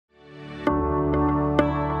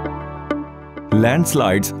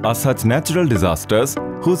Landslides are such natural disasters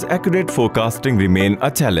whose accurate forecasting remain a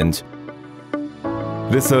challenge.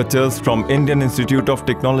 Researchers from Indian Institute of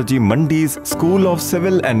Technology Mandi's School of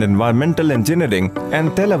Civil and Environmental Engineering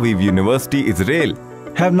and Tel Aviv University, Israel,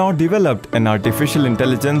 have now developed an artificial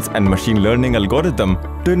intelligence and machine learning algorithm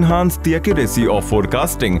to enhance the accuracy of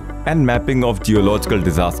forecasting and mapping of geological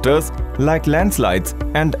disasters like landslides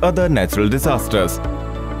and other natural disasters.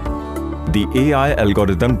 The AI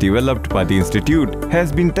algorithm developed by the institute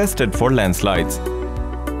has been tested for landslides.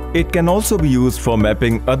 It can also be used for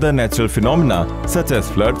mapping other natural phenomena such as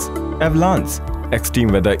floods, avalanches,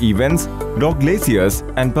 extreme weather events, rock glaciers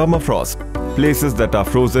and permafrost, places that are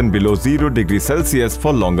frozen below 0 degrees Celsius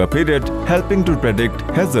for longer period, helping to predict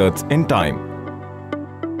hazards in time.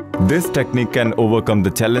 This technique can overcome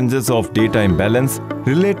the challenges of data imbalance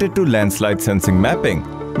related to landslide sensing mapping,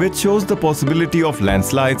 which shows the possibility of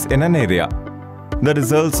landslides in an area. The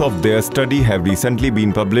results of their study have recently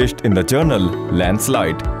been published in the journal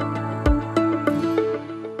Landslide.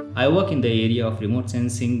 I work in the area of remote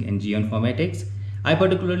sensing and geoinformatics. I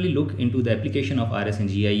particularly look into the application of RS and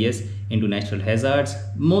GIS into natural hazards,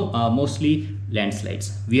 mostly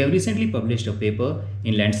landslides. We have recently published a paper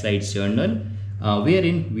in Landslides journal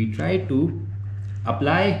wherein we try to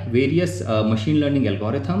apply various machine learning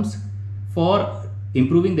algorithms for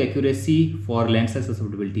improving the accuracy for landslide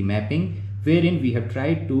susceptibility mapping, wherein we have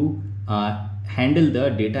tried to handle the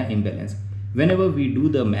data imbalance. Whenever we do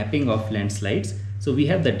the mapping of landslides, so we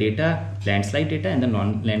have the data, landslide data and the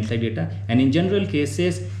non-landslide data, and in general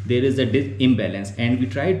cases there is a imbalance, and we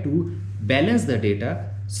try to balance the data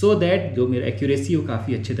so that जो मेरा accuracy वो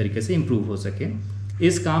काफ़ी अच्छे तरीके से improve हो सके.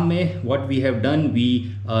 इस काम में what we have done,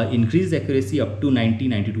 we increase accuracy up to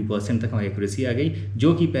 90-92% तक हमारी accuracy आ गई,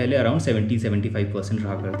 जो कि पहले around 70-75%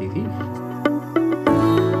 रहा करती थी.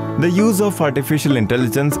 The use of artificial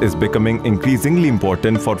intelligence is becoming increasingly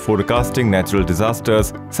important for forecasting natural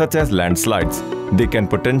disasters such as landslides. They can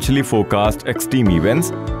potentially forecast extreme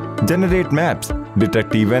events, generate maps,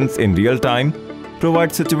 detect events in real time, provide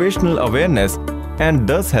situational awareness, and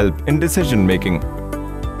thus help in decision making.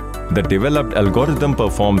 The developed algorithm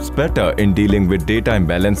performs better in dealing with data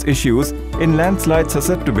imbalance issues in landslide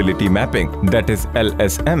susceptibility mapping, that is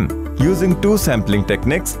LSM, using two sampling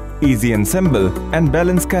techniques, easy ensemble and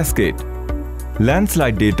balance cascade.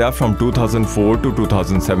 Landslide data from 2004 to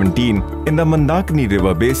 2017 in the Mandakini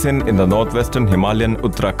River Basin in the northwestern Himalayan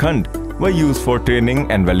Uttarakhand were used for training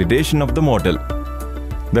and validation of the model.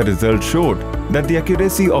 The results showed that the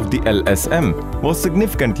accuracy of the LSM was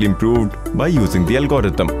significantly improved by using the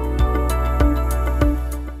algorithm.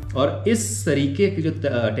 और इस तरीके की जो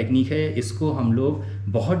technique है, इसको हम लोग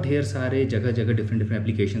बहुत ढेर सारे जगह डिफरेंट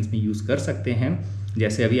एप्लीकेशंस में यूज़ कर सकते हैं.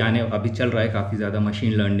 जैसे अभी चल रहा है काफ़ी ज़्यादा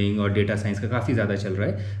मशीन लर्निंग और डेटा साइंस का काफ़ी ज़्यादा चल रहा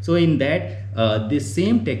है. सो in that this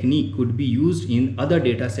same technique could be used in other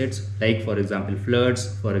data sets like for example floods,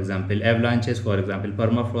 for example avalanches, for example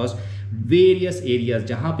permafrost, various areas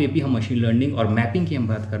जहाँ पे भी हम मशीन लर्निंग और मैपिंग की हम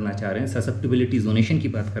बात करना चाह रहे हैं, ससेप्टिबिलिटी जोनेशन की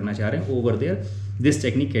बात करना चाह रहे हैं, over there this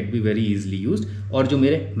technique can be very easily used. और जो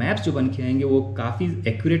मेरे मैप्स जो बन के आएंगे वो काफ़ी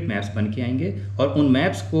एक्यूरेट मैप्स बन के आएंगे, और उन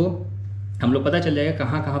मैप्स को हम लोग पता चल जाएगा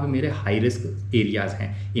कहाँ पे मेरे हाई रिस्क एरियाज़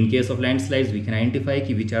हैं. In case of landslides we can identify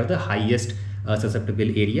कि which are the highest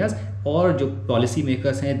susceptible areas, और जो पॉलिसी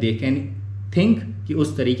मेकर्स हैं दे कैन थिंक कि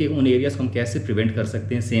उस तरीके उन एरियाज़ को हम कैसे प्रिवेंट कर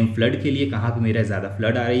सकते हैं. सेम फ्लड के लिए कहाँ पे मेरा ज़्यादा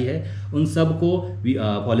फ्लड आ रही है, उन सब को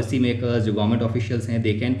पॉलिसी मेकर्स जो गवर्नमेंट ऑफिशियल्स हैं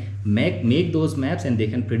they can make those maps and they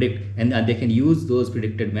can predict and they can use those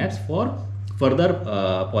predicted maps for further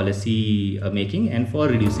policy making and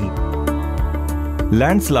for reducing.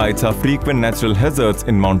 Landslides are frequent natural hazards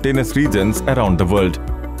in mountainous regions around the world,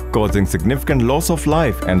 causing significant loss of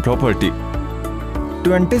life and property.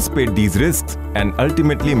 To anticipate these risks and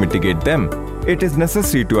ultimately mitigate them, it is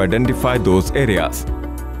necessary to identify those areas.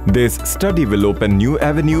 This study will open new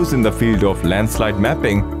avenues in the field of landslide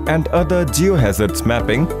mapping and other geohazards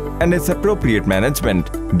mapping and its appropriate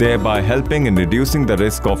management, thereby helping in reducing the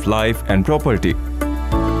risk of life and property.